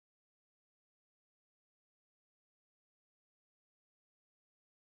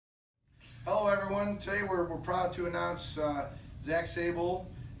Hello everyone. Today we're proud to announce Zac Sabol.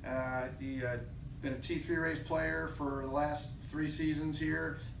 He's been a T3 race player for the last 3 seasons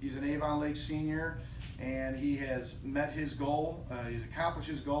here. He's an Avon Lake senior and he has met his goal. He's accomplished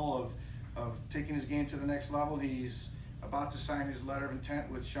his goal of taking his game to the next level. He's about to sign his letter of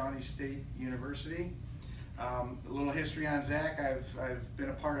intent with Shawnee State University. A little history on Zac. I've been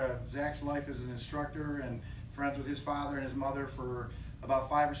a part of Zac's life as an instructor and friends with his father and his mother for about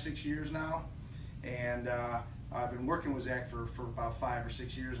 5 or 6 years now, and I've been working with Zac for about 5 or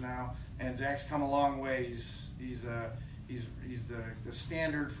 6 years now. And Zac's come a long way. He's the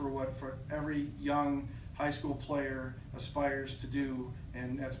standard for every young high school player aspires to do,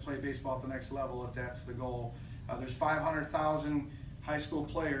 and that's play baseball at the next level if that's the goal. There's 500,000 high school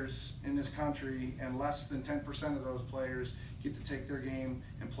players in this country, and less than 10% of those players get to take their game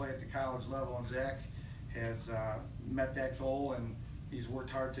and play at the college level. And Zac has met that goal, and he's worked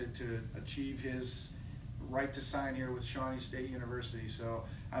hard to achieve his right to sign here with Shawnee State University. So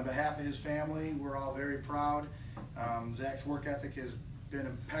on behalf of his family, we're all very proud. Zac's work ethic has been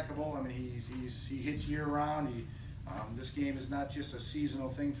impeccable. I mean, he hits year round. This game is not just a seasonal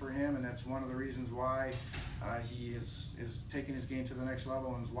thing for him, and that's one of the reasons why he is taking his game to the next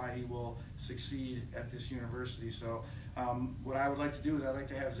level, and is why he will succeed at this university. So what I would like to do is I'd like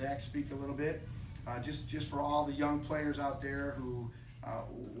to have Zac speak a little bit, just for all the young players out there who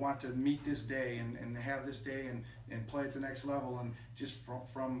want to meet this day and have this day and play at the next level. And just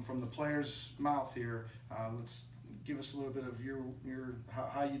from the player's mouth here, let's give us a little bit of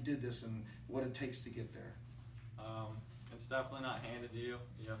how you did this and what it takes to get there. It's definitely not handed to you.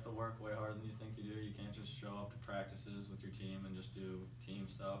 You have to work way harder than you think you do. You can't just show up to practices with your team and just do team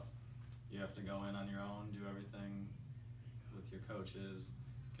stuff. You have to go in on your own, do everything with your coaches,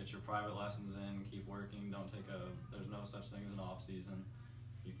 get your private lessons in, keep working. There's no such thing as an off season.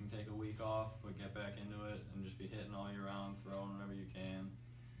 You can take a week off, but get back into it and just be hitting all year round, throwing whenever you can.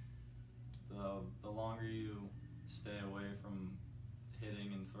 The longer you stay away from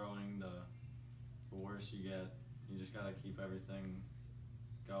hitting and throwing, the worse you get. You just gotta keep everything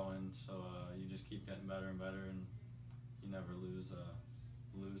going, so you just keep getting better and better, and you never lose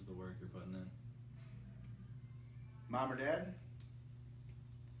the work you're putting in. Mom or Dad?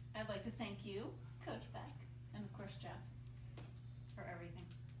 I'd like to thank you, Coach Beck, and of course Jeff, for everything.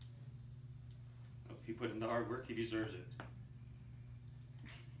 If he put in the hard work, he deserves it.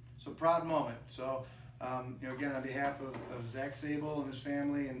 So proud moment. So again, on behalf of Zac Sabol and his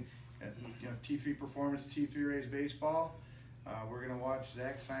family and T3 Performance, T3 Rays Baseball, we're going to watch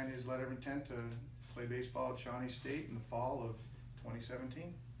Zac sign his letter of intent to play baseball at Shawnee State in the fall of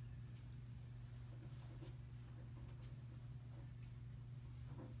 2017.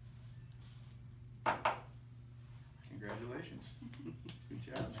 Congratulations.